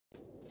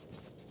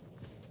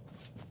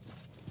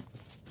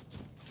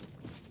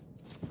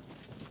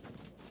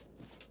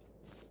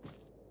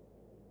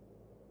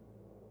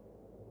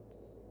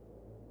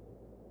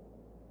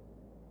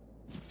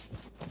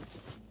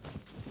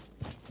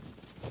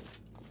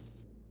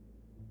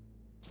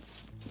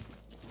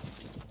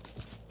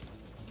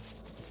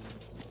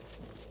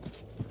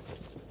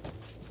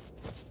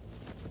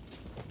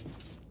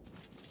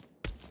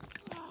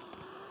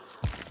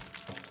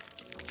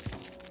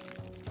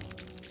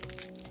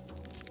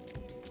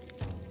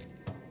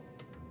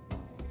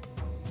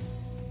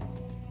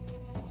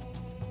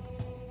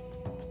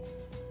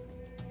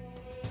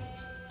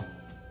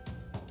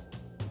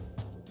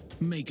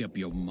Make up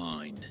your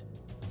mind.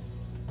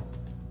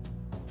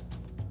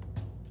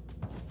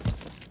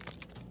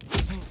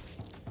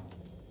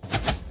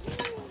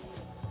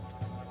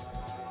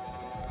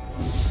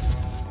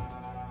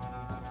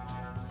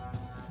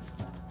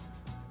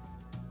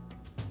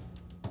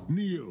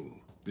 Kneel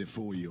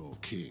before your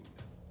king.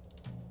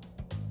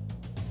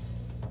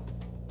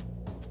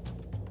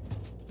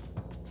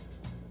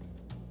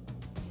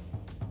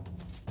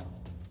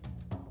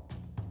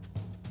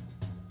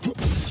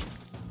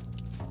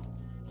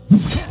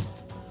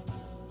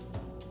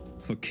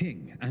 For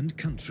king and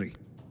country.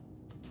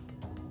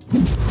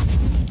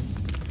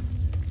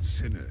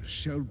 Sinners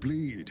shall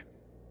bleed.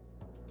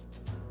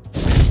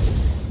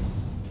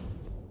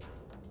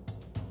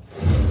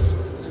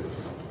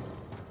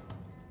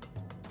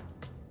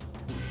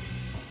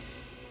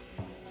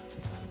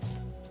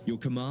 Your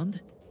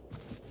command?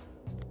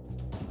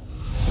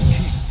 For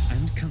king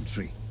and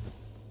country.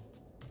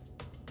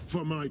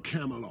 For my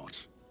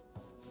Camelot.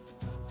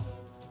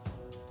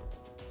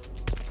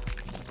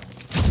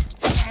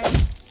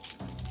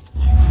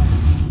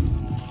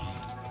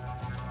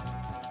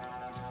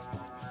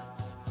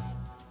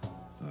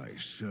 I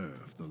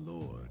serve the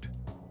Lord.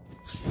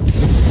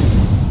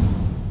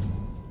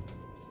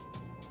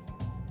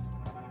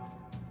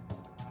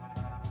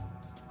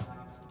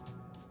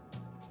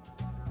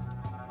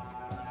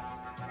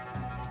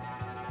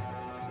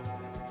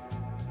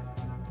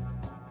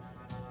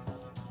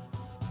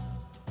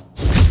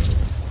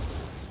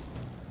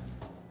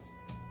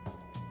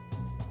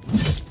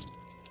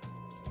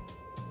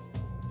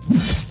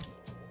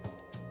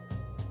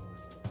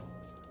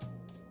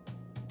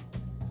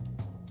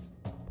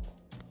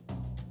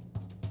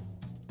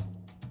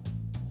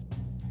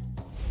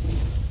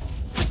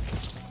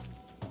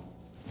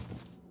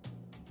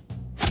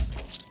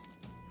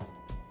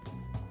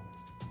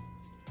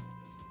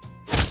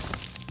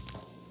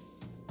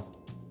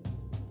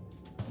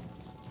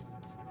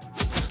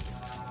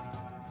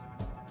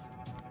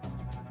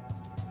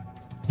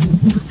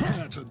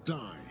 Prepare to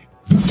die.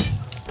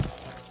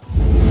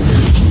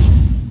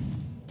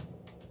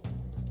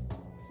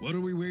 What are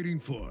we waiting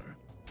for?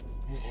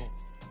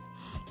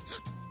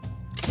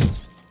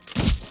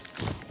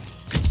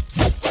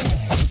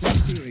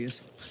 That's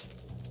serious.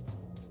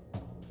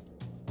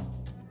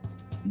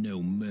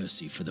 No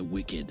mercy for the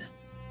wicked.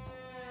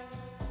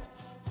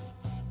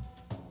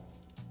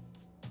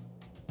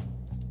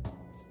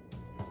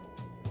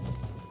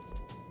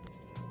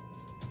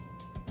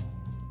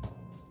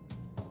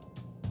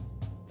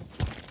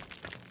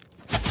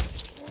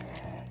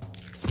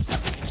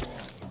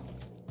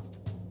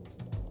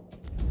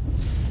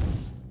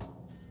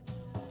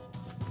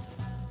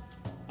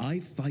 I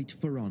fight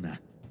for honor.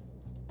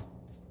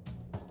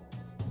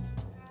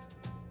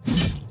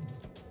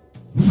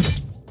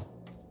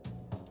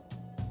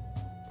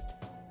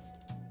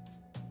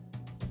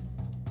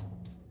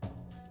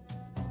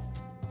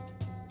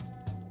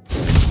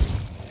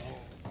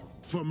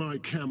 For my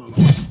Camelot.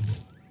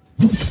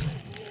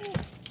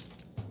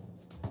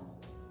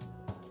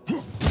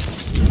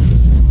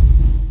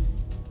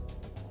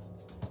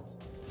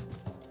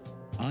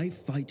 I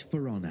fight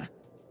for honor.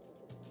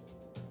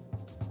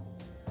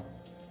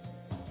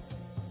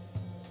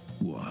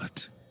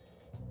 What?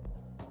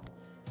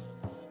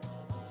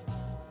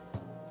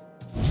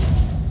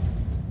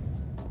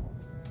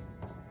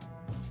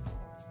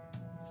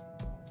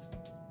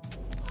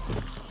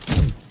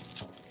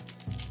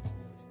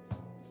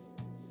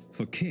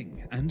 For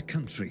king and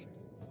country.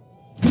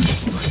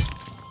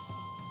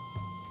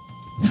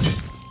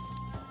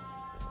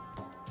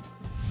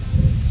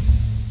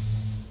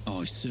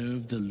 I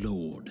serve the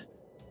Lord.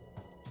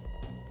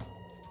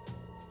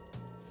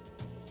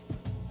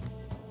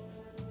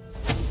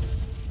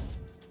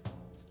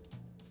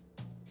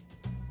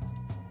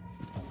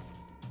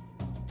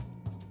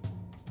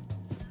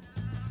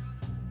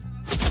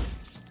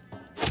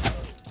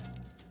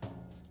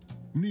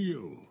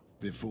 Kneel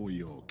before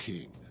your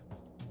king.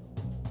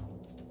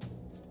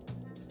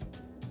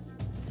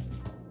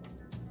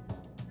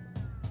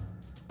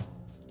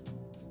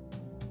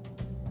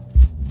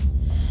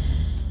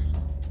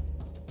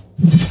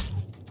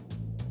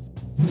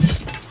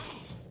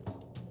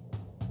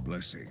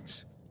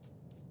 Blessings.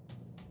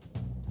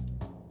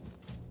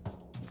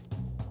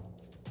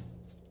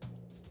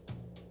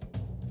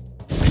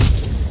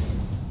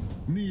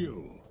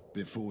 Kneel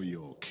before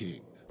your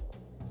king.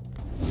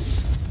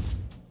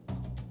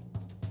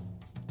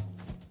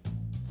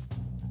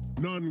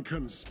 None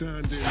can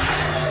stand in.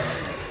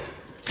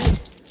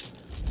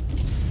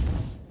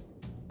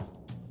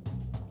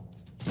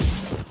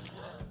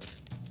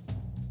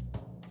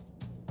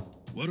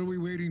 What are we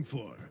waiting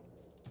for?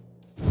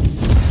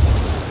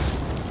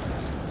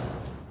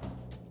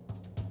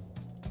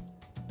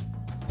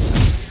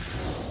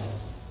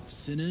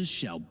 Sinners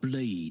shall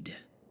bleed.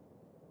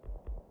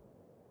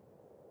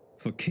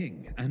 For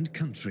king and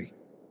country.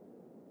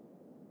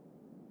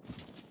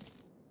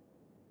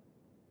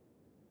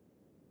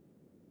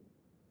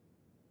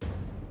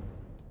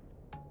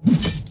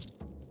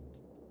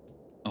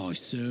 I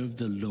serve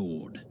the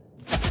Lord.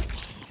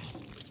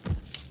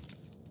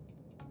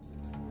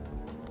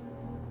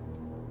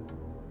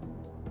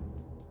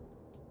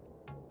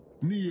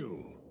 Kneel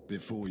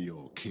before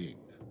your king.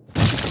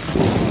 We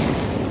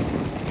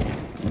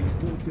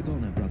fought with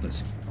honor,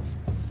 brothers.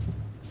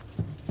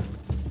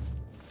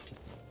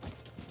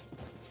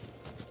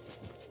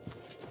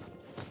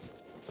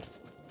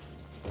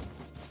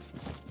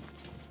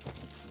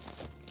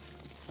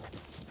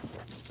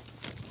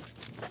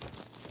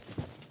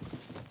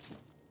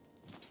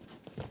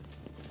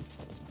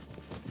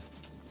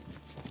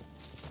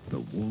 The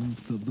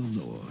warmth of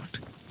the Lord.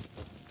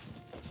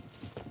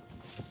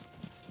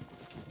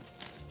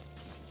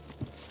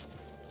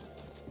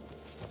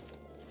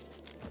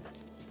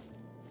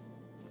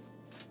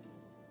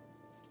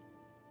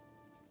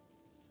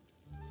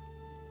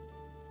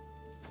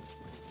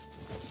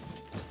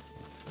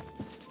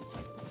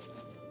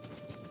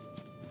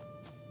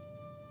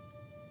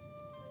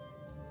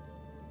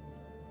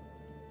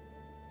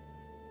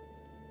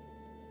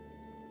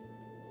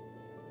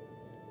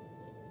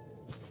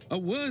 A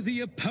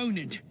worthy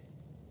opponent.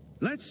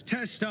 Let's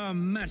test our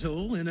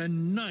mettle in a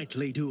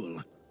knightly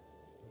duel.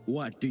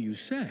 What do you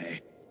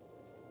say?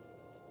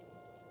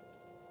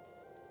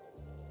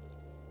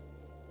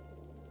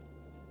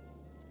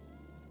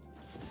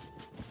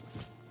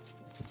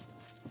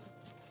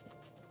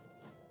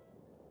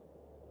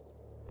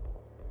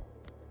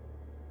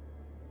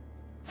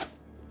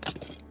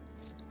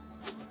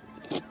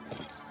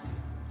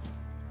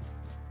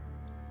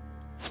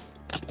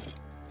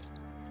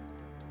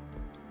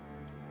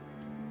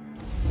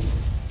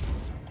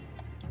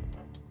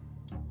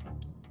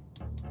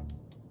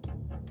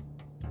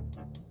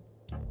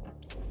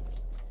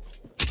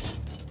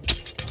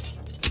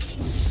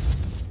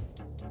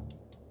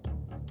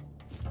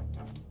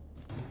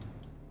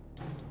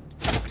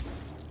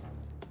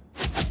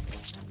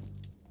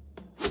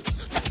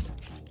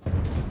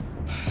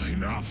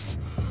 Enough!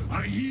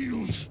 I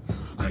yield!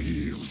 I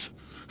yield!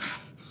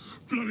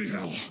 Bloody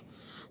hell!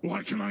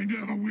 Why can I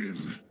never win?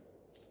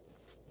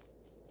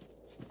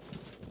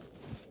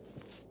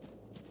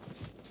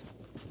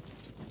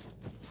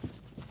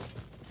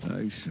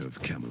 I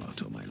serve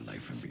Camelot all my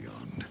life and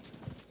beyond.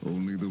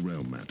 Only the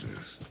realm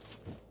matters.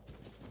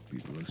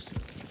 People are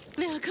sick.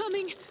 They are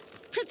coming!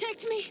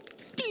 Protect me,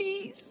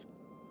 please!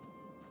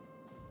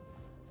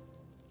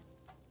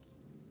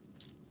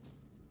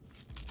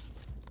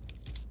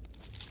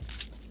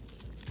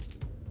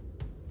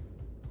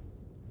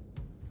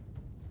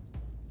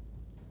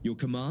 Your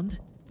command?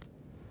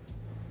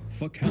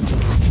 For Camelot.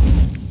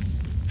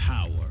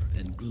 Power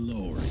and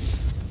glory.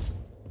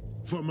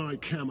 For my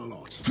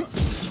Camelot.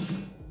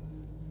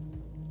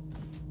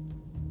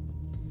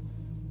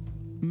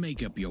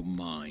 Make up your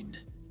mind.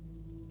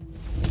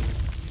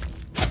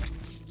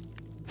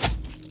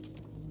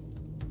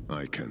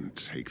 I can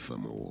take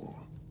them all.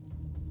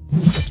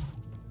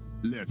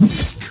 Let me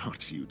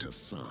cut you to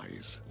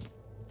size.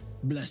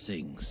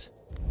 Blessings.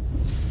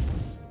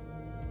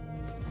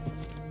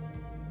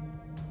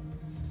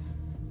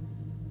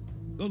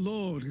 The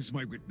Lord is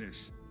my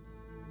witness.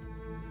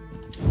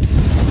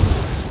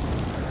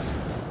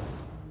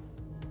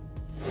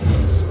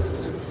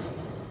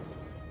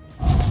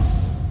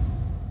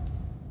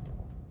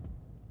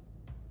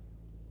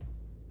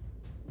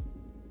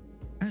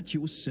 At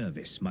your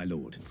service, my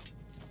lord.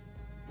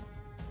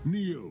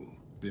 Kneel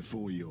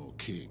before your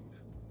king.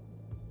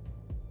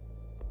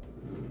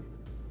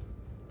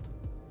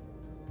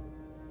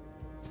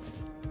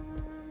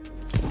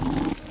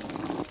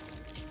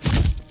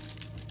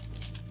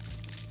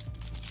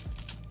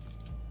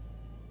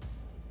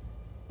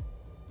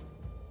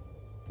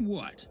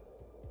 What?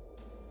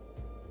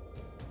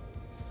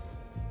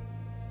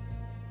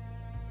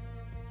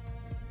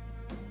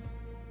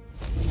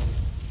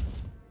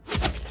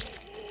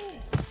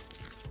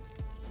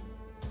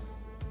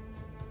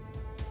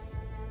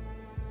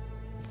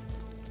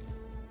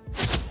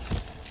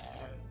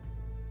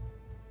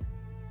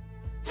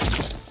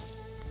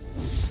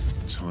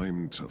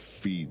 Time to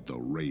feed the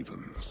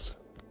ravens.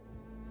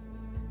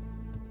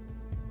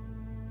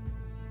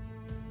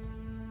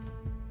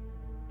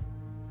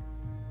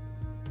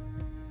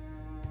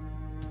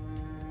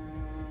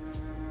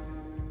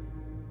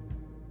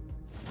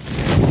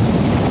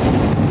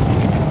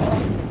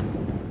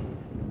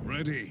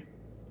 Ready.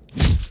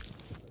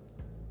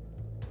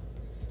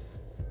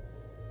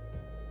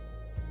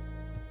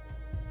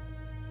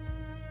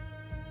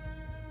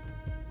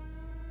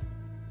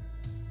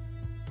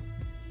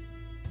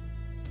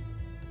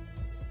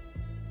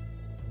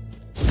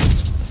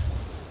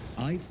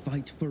 I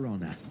fight for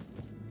honor.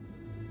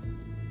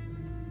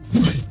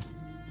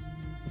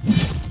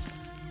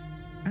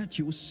 At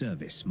your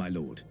service, my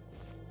lord.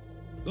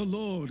 The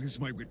Lord is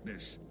my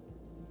witness.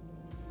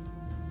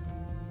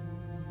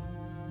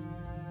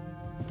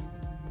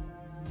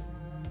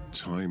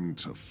 Time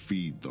to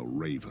feed the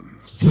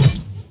ravens.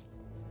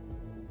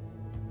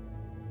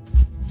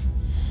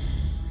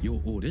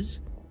 Your orders?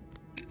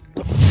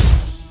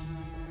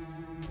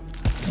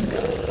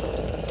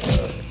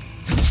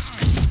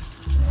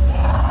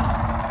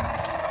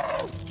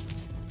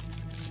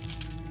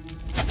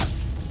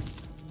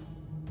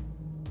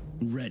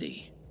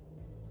 Ready.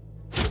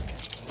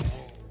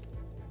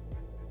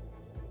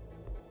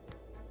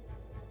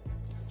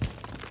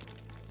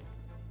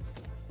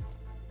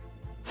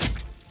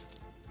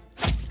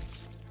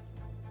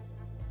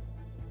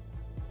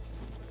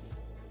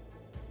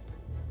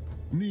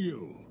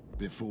 Kneel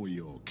before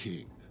your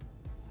king.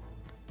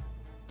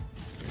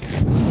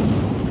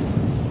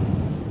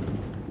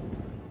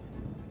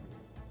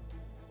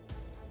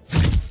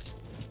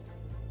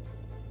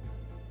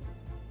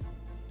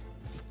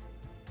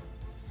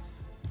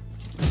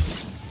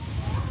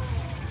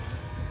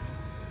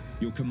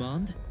 Your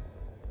command?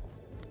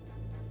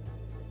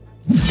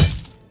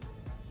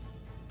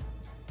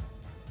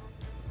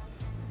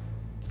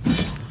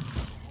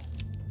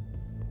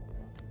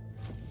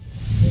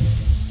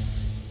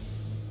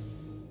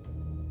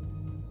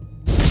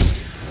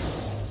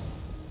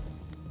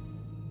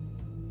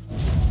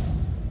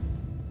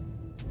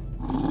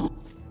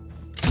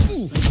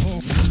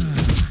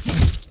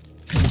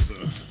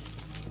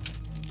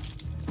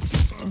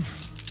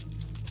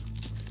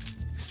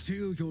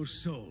 Steel your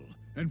soul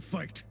and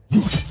fight. Too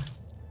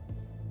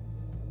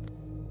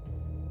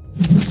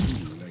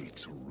late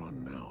to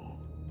run now.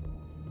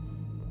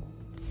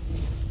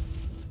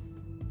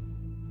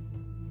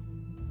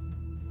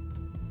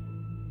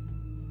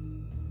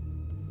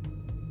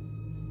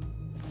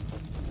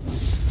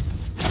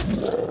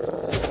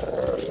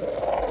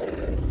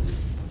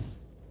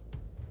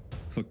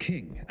 For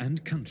king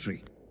and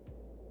country.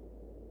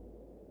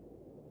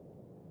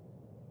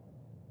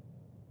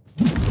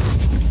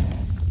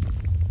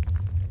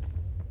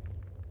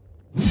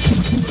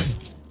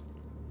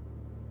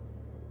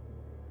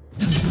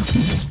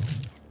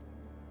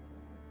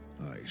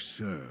 I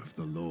serve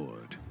the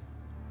Lord.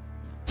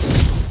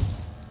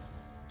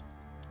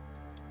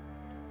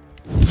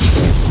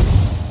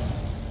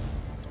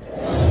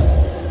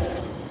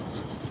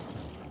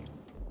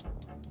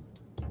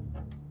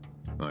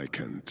 I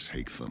can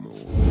take them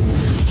all.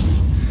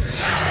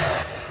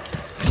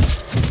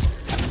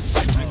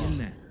 Hang in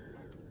there.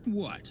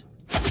 What?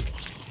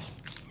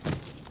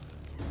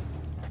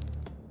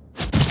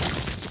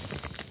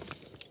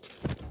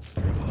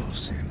 We've all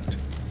sinned.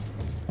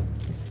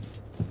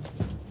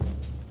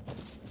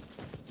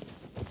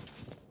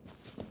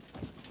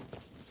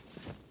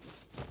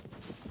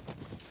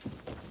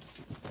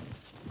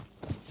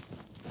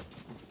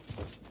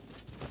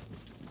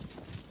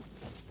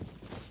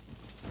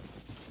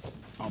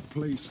 A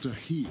place to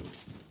heal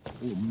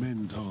or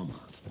mend armor.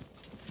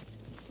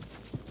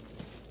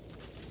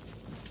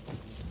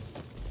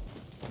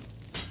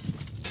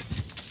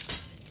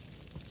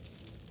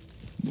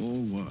 More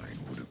wine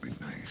would have been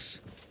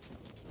nice.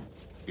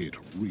 It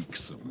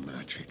reeks of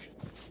magic.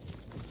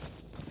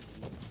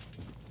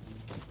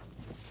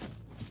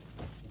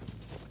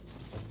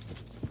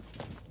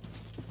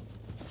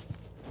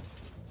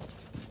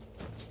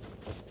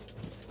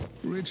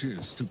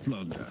 Riches to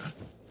plunder.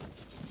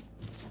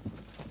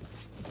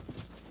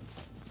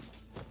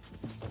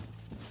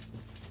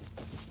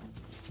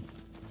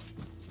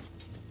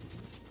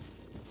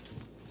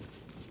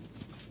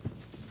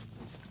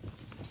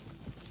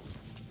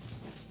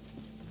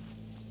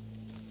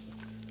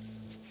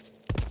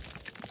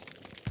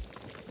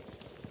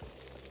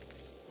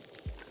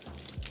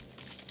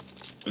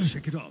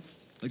 Shake it off,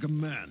 like a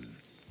man.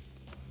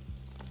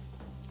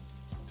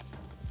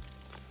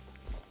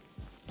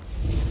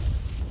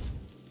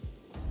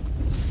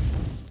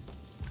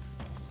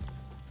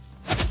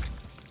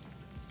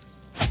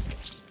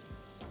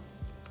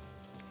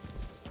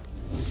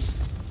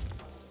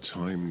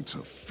 Time to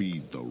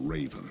feed the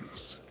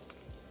ravens.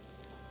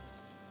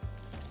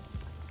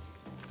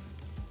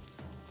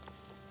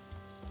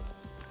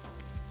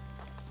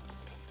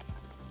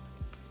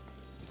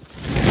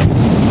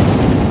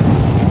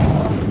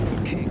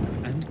 For king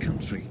and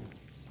country.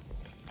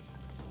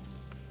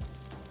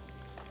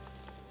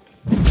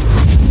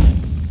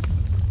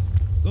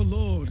 The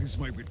Lord is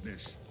my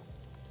witness.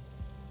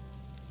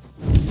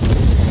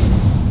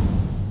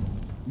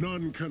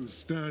 None can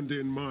stand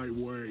in my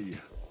way.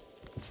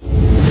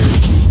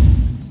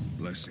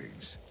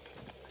 Blessings.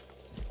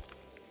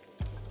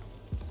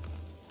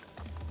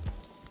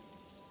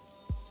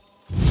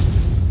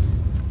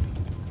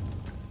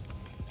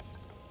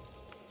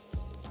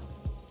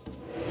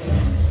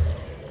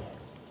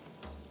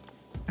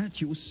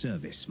 At your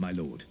service, my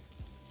lord.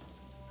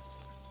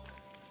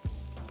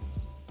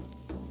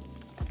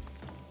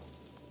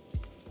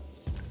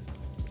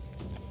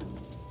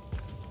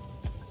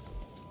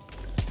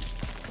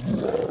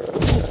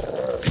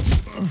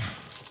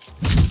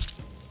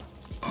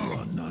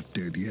 You're not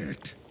dead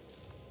yet.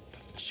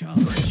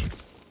 Charge.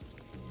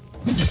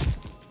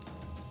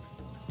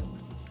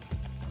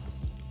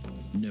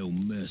 No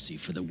mercy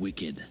for the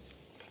wicked.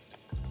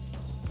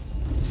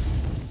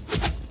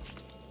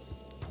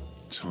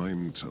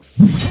 Time to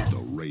feed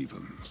the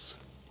ravens.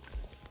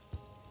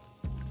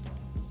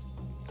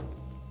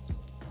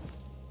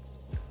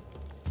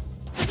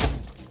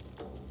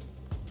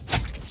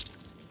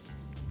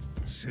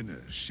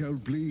 Sinners shall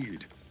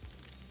bleed.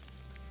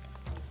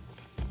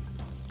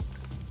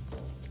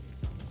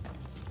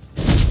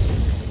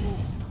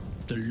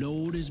 The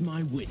Lord is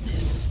my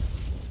witness.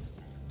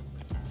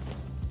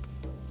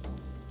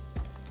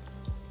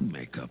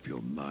 Make up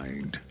your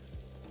mind.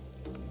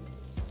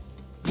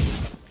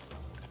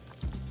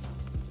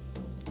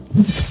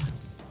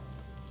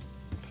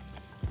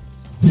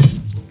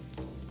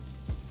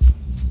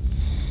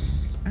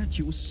 At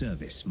your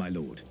service, my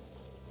lord.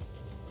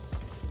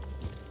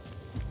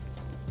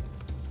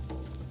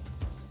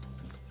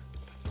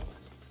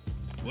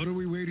 What are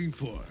we waiting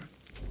for?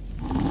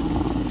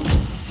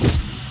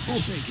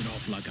 Shake it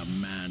off like a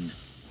man.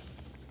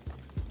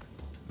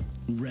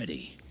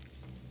 Ready.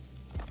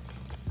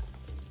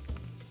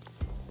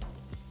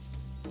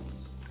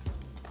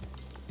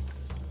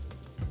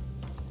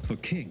 For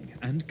king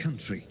and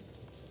country.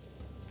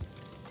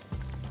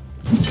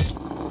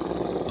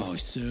 I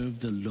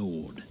serve the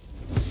Lord.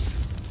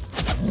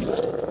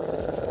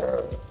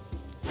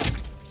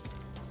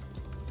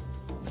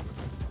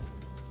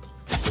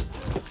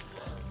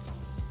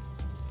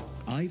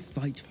 I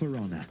fight for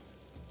honor.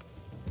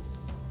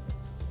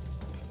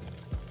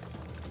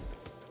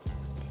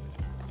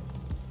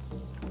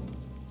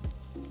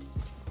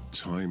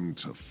 Time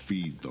to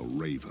feed the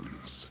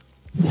ravens.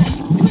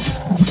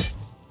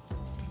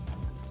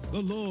 The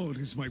Lord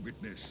is my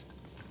witness.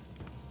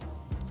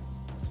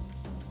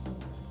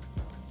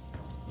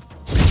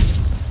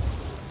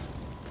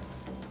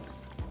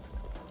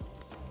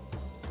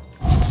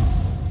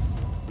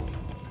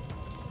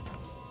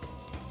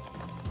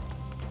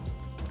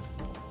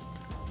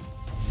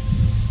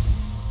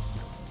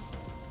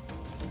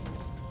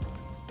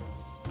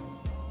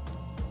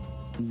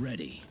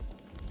 Ready.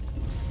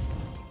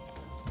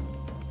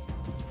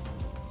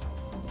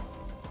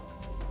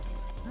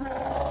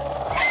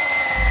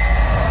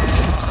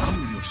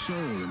 Steel your soul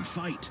and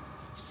fight.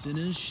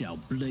 Sinners shall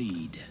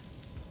bleed.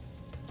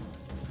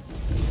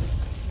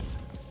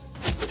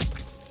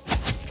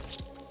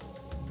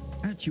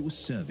 At your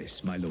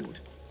service, my lord.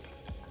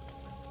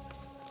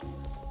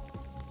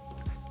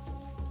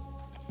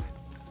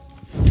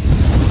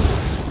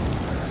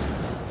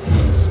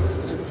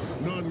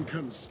 None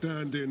can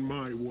stand in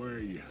my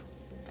way.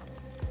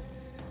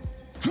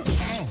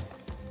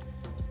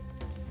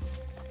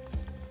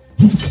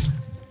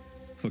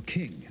 For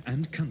king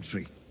and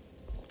country.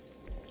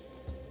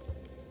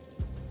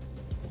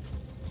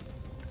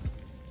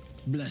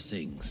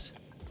 Blessings.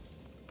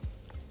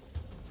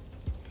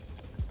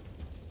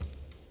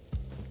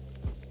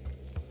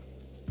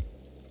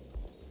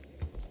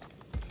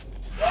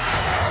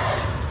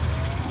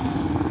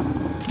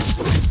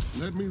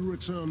 Let me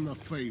return the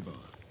favor.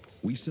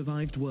 We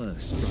survived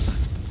worse, brother.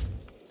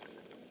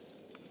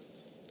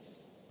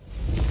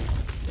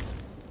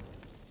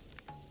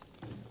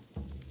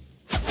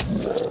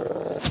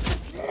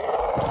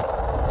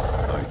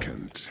 I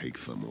can take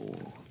them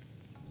all.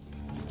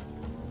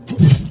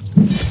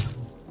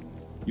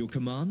 Your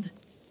command?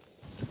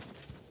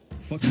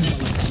 For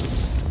Camelot.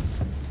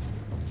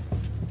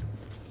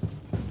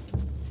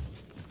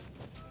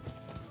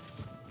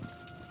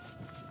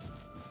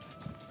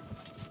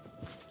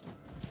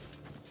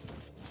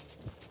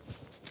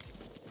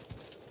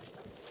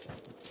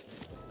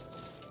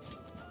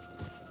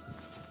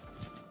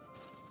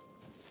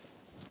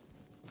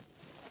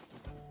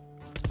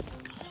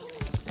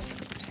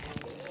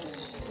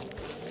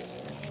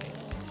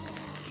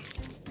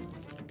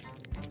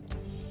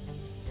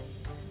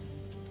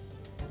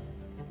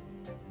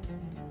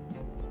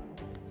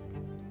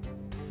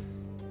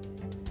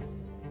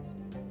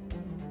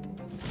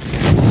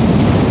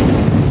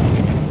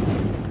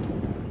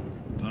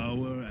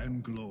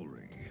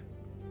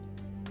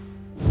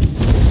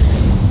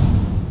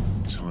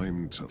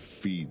 To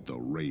feed the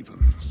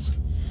ravens.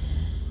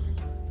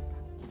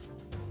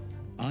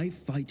 I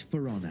fight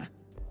for honor.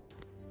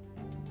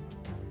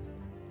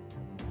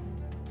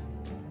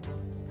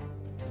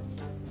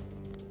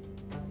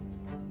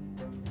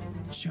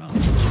 Charge.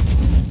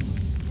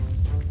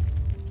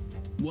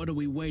 What are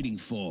we waiting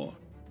for?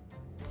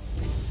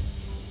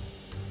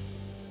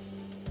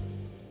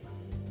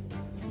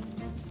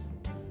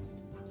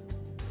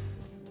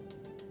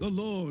 The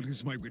Lord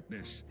is my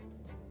witness.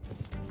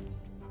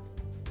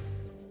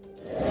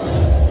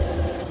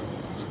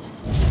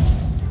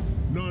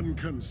 None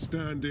can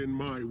stand in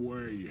my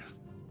way.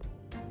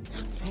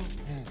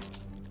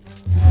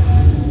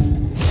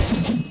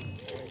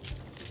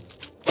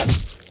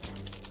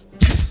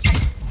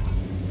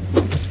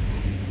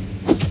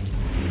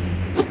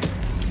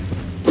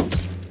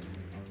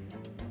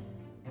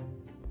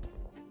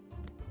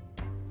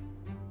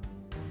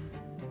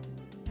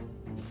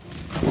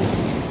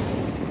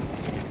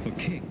 For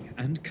king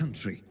and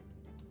country.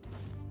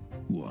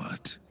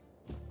 What?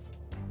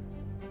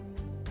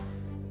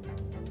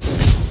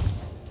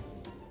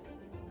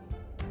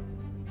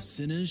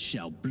 Sinners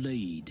shall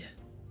bleed.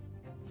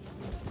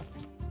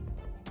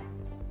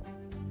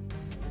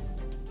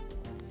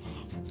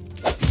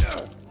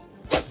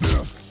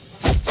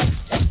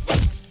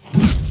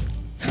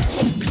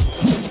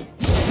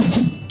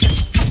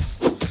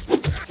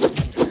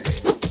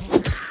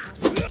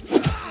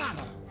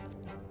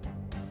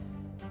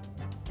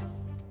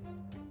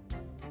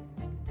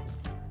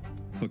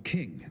 For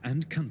king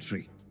and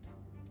country.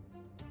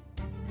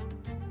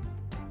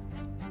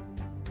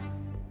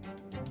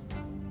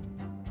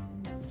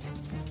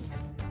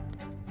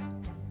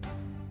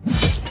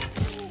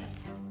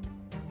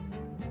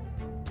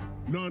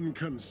 None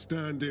can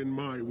stand in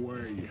my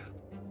way.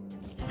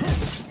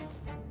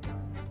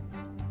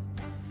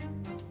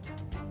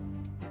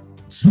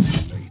 Too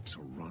late to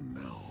run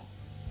now.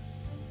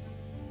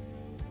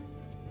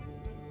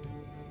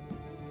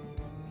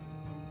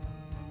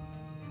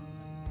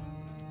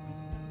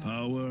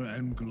 Power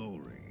and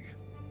glory.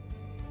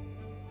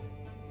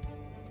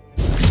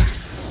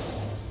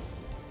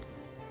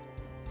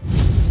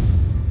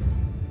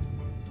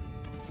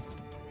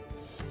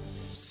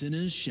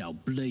 Sinners shall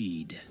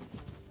bleed.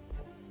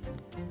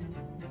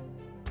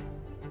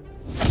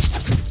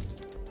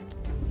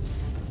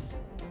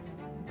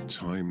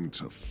 Time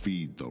to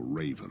feed the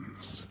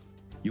ravens.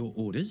 Your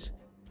orders?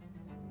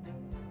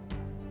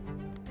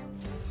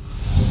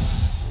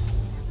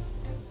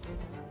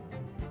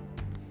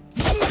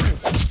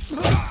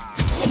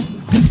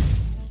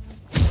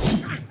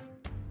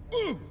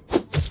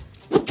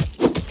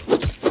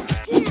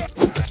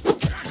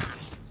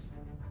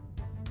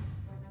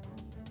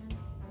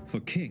 For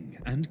king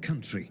and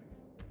country.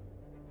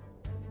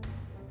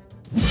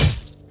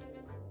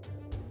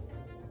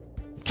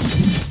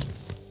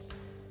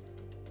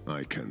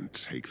 I can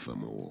take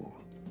them all.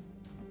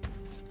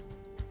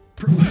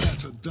 Prepare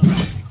to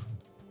die.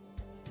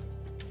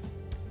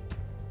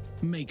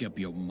 Make up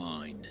your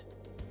mind.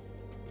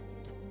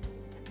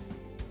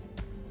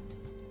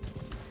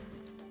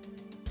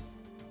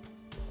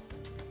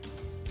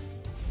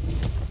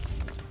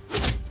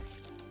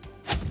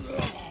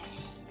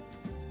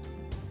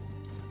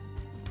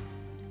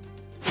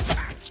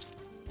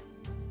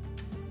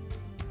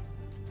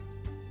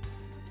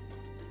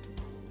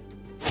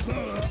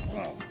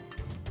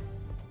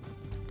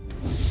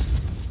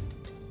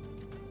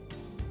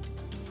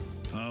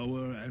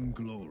 Power and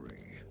glory.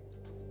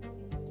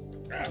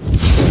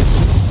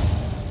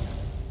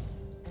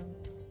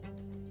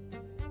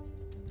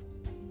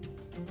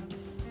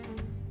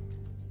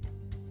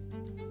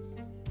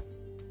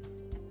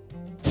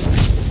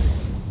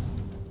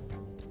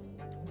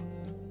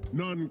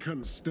 None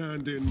can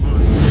stand in my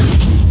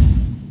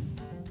way.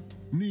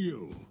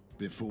 Kneel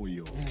before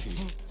your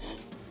king.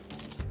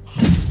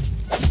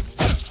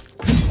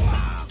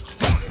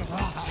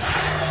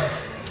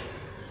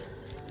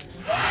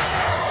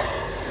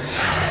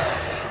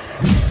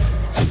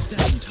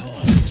 Stand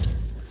tall.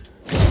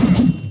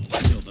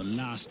 Till the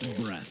last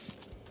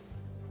breath.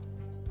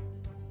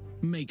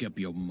 Make up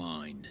your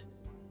mind.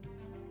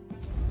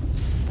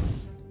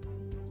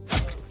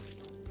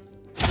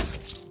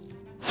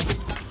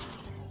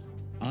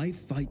 I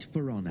fight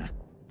for honor.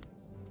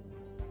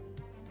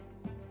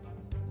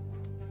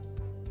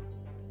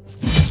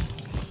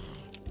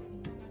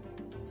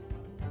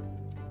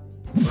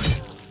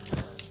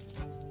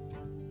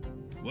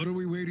 What are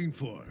we waiting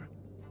for?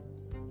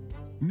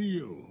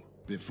 Kneel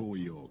before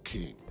your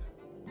king.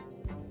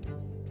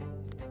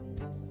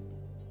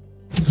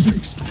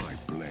 Taste my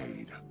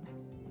blade.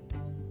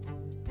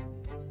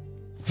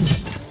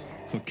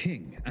 For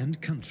king and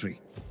country.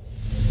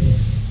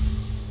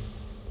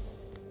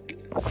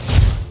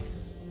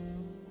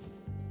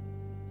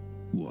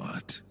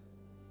 What?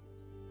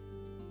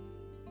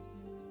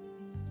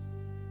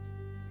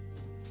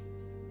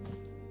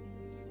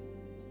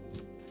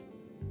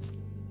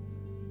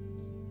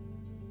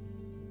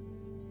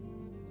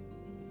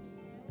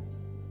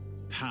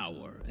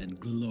 Power and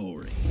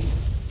glory.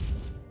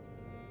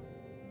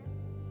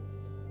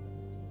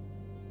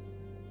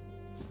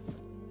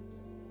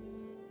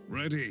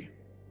 Ready.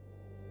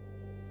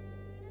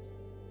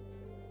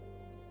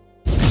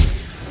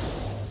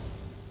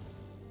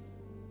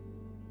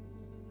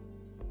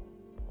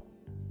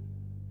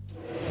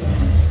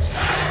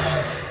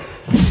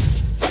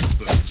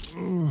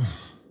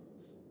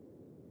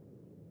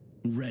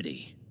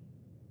 Ready.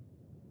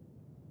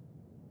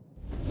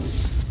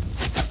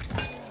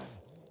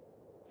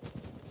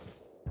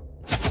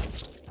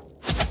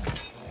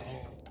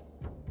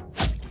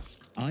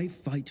 I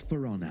fight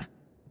for honor.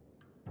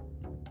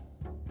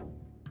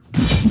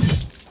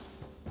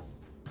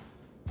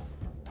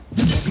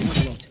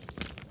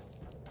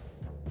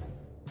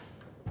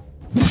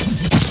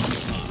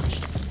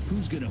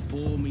 Who's gonna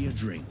pour me a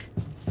drink?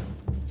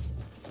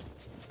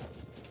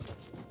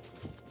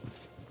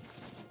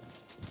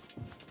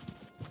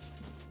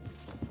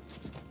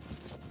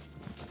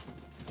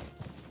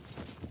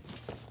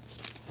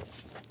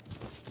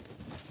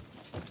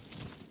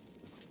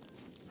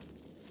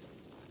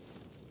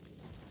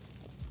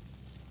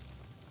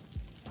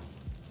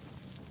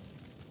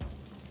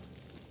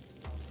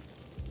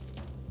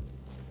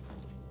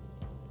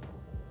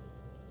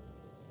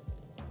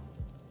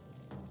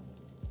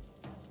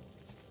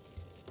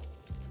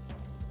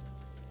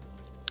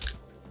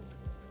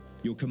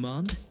 Your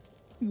command?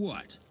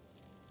 What?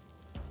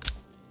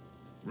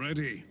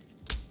 Ready.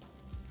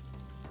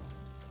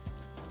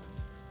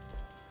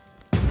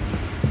 No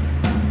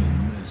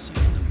mercy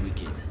for the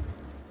wicked.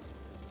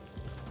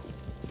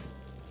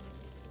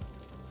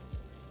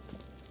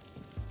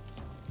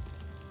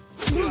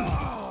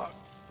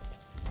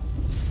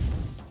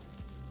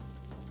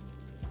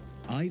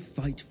 I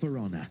fight for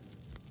honor.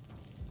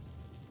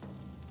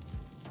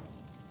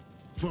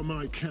 For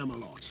my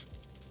Camelot.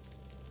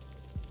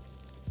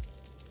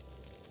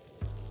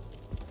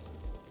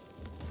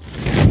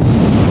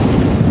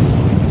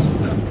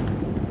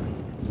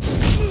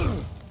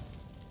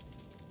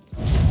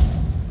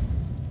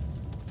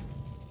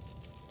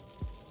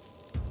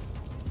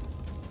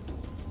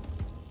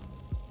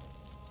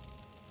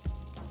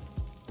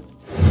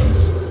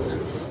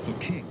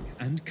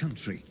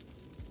 country.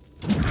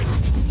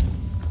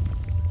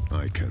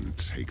 I can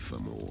take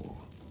them all.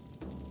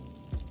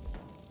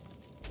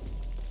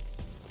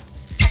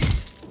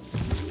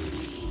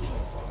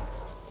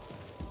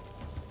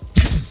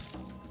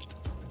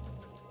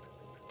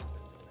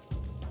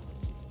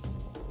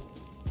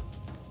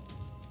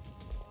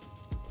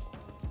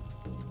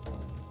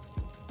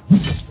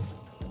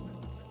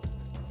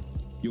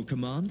 Your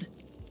command?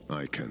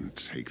 I can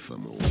take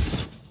them all.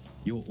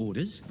 Your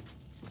orders?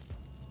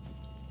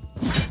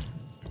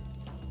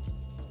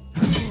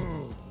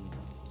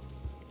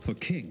 For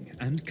king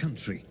and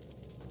country.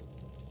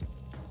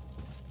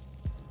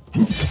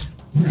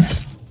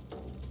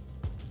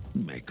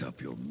 Make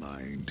up your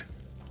mind.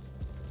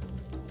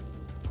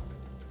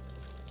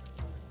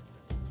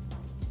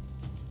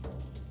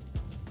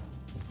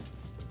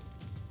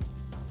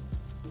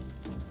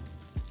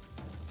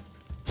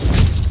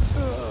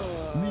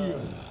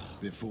 Kneel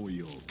before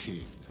your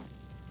king.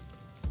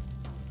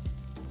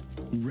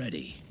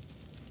 Ready.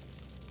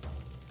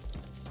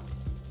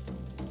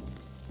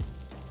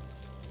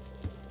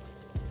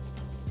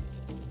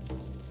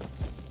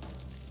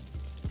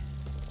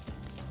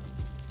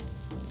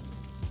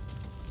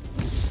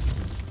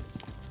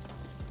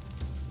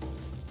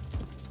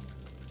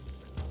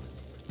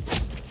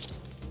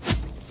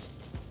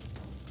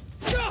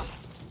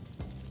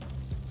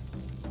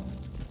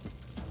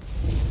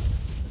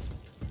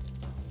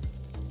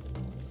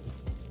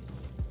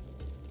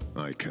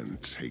 I can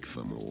take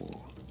them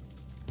all.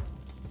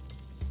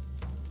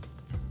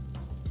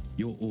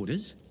 Your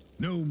orders?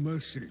 No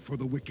mercy for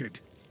the wicked.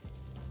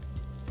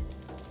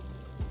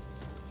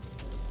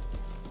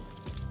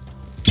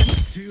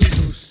 Steal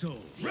your soul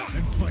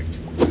and fight.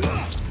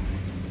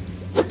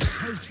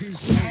 Shout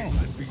his name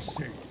and be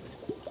saved.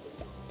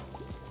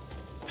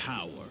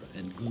 Power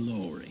and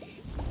glory.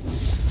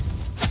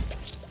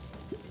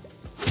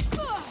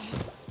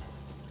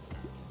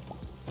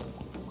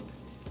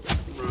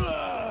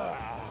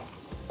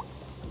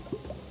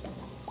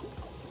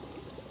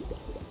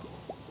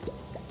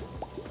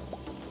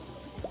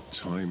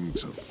 Time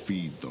to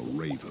feed the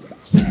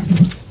ravens.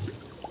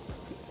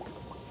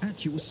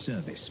 At your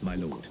service, my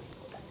lord.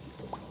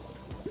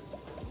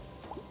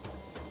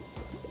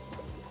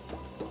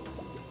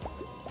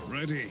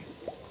 Ready.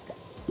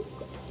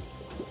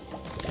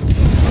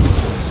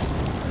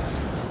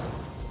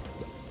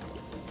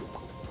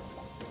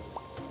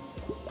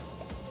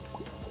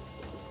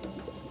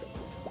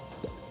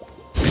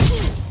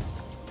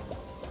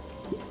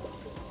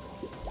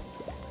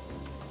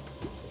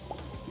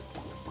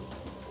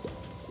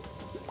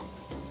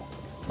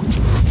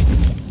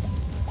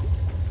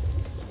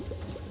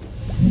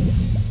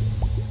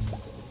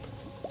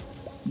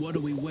 What are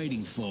we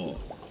waiting for?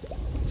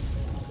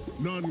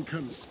 None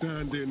can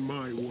stand in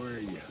my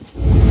way.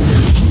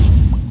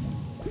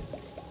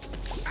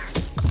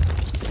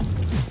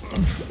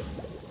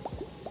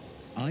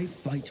 I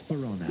fight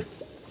for honor.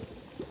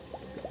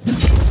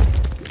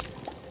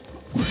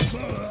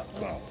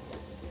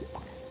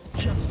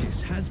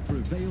 Justice has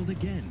prevailed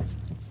again.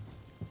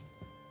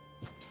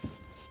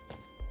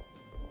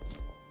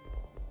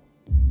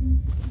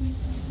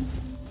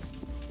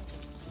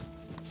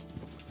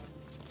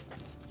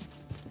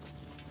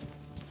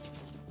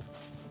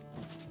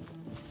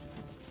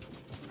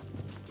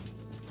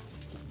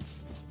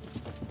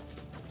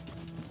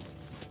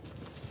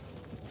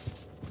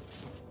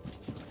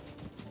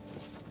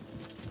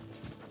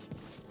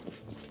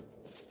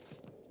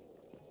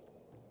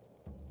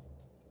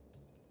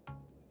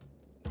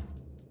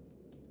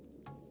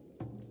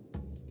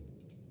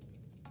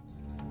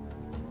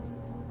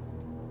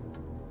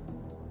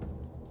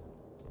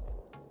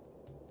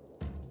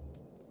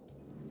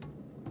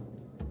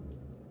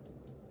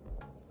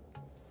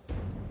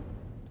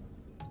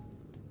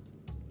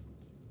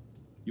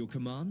 Your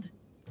command?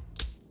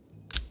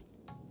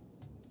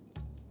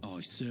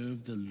 I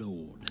serve the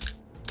Lord.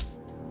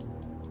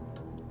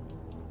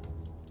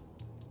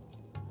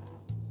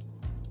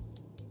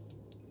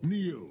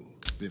 Kneel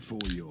before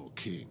your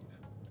king.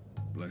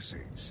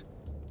 Blessings.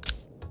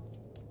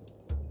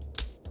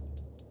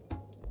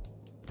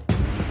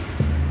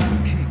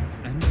 King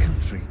and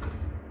country.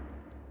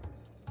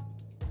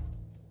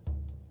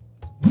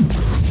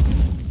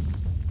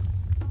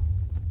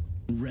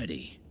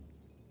 Ready.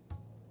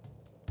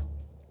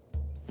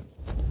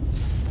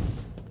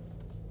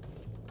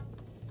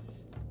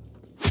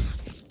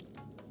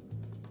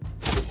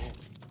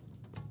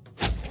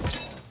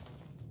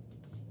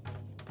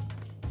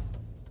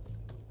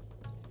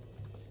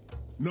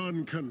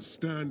 None can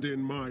stand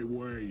in my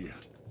way.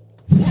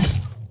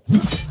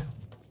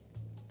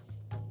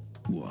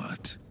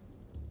 What?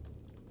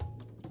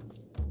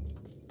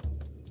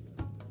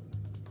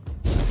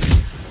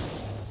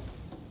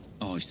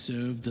 I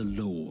serve the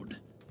Lord.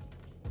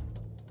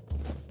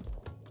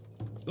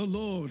 The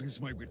Lord is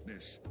my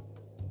witness.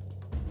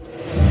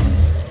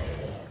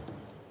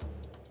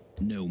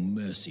 No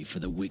mercy for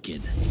the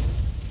wicked.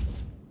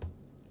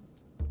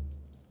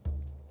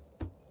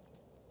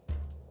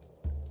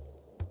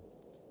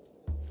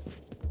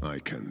 I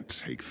can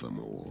take them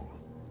all.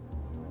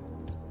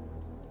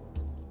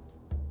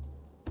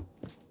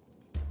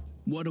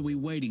 What are we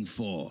waiting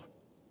for?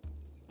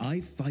 I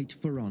fight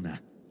for honor.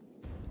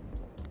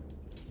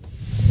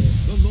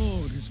 The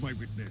Lord is my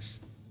witness.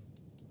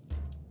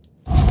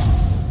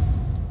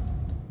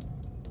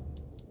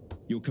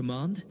 Your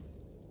command?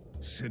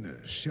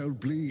 Sinners shall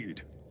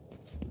bleed.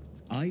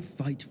 I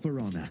fight for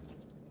honor.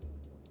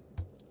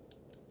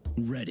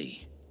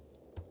 Ready.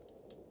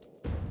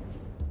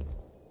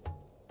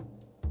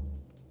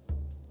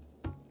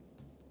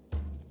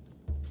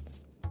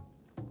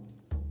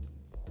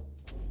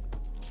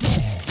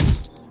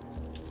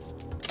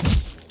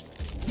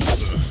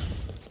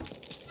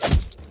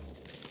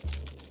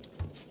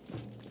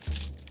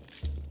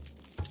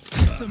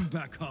 Get them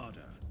back harder.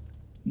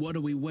 What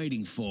are we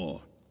waiting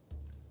for?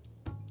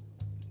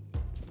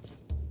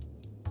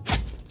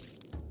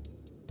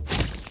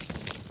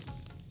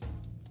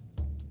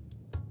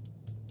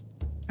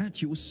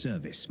 At your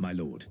service, my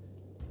lord.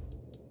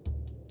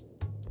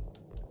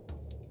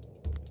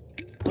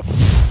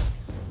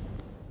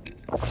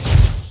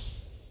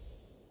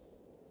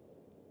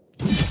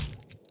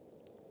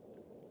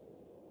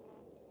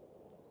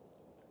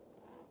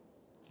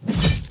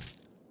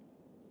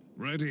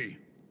 Ready.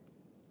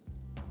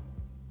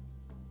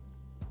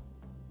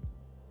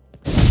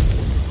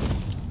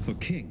 For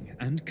king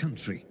and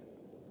country.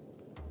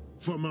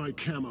 For my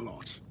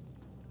Camelot.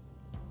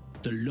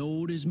 The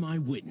Lord is my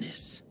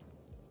witness.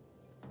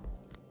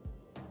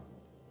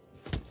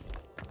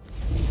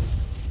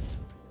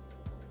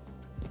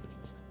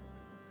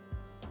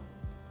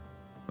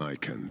 I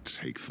can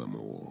take them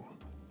all.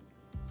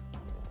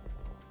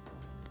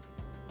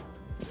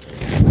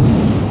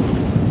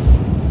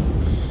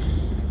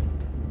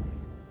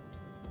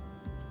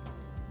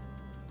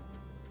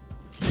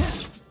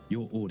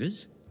 Your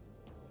orders?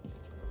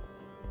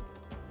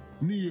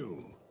 Kneel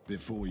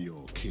before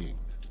your king.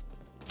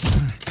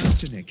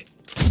 Mr. Nick.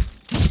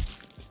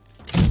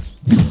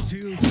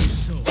 Steel your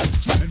sword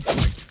and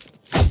fight.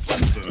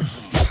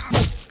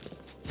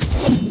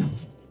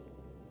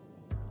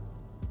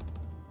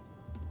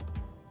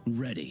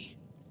 Ready.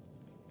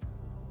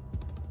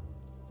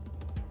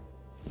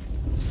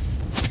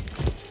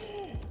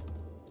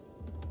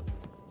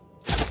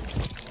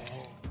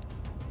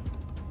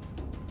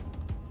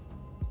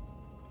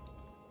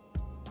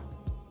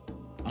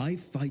 I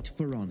fight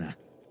for honor.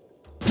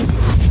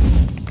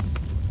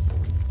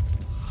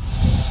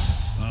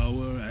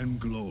 Power and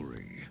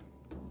glory.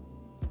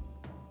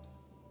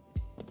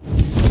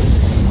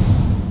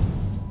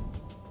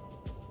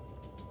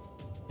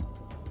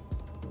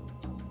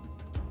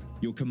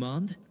 Your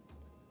command?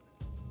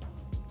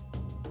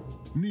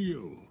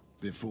 Kneel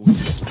before your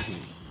king.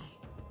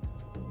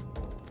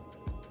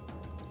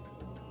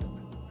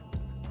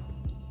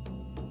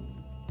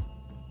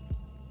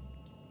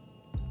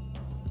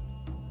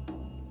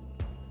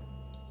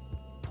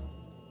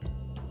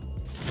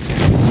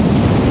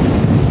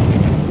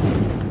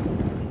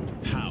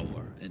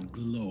 Power and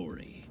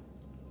glory.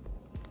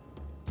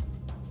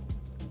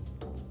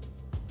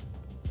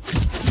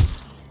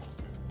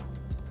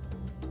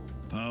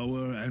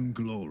 Power and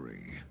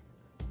glory.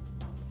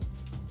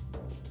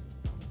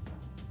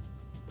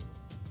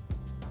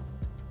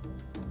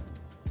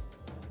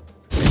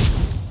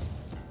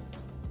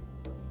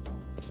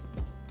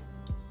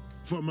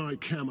 For my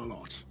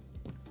Camelot.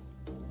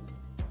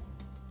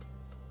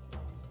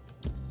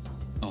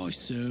 I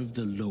serve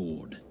the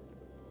Lord.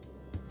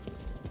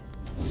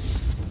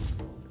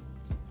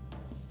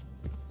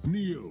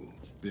 Kneel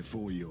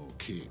before your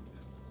king.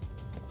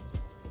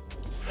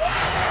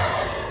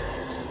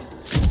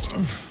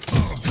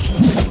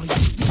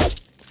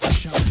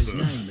 Shout his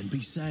name and be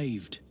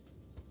saved.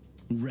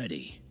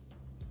 Ready.